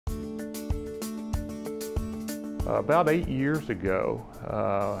About 8 years ago,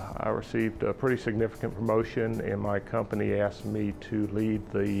 I received a pretty significant promotion, and my company asked me to lead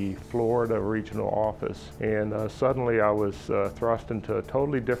the Florida regional office. And suddenly I was thrust into a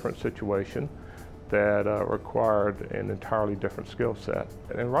totally different situation that required an entirely different skill set.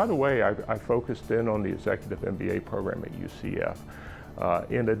 And right away I focused in on the Executive MBA program at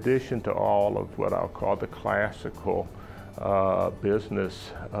UCF. In addition to all of what I'll call the classical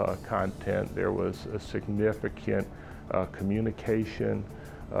business content, there was a significant communication,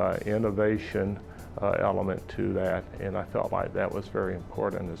 innovation element to that, and I felt like that was very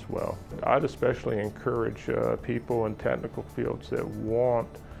important as well. I'd especially encourage people in technical fields that want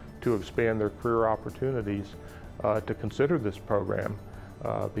to expand their career opportunities to consider this program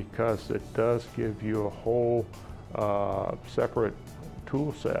because it does give you a whole separate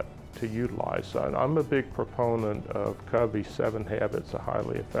tool set to utilize. I'm a big proponent of Covey's 7 Habits of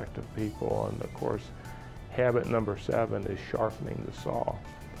Highly Effective People, and of course habit number 7 is sharpening the saw.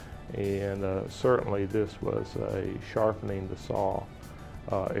 And certainly this was a sharpening the saw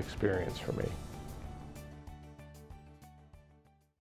experience for me.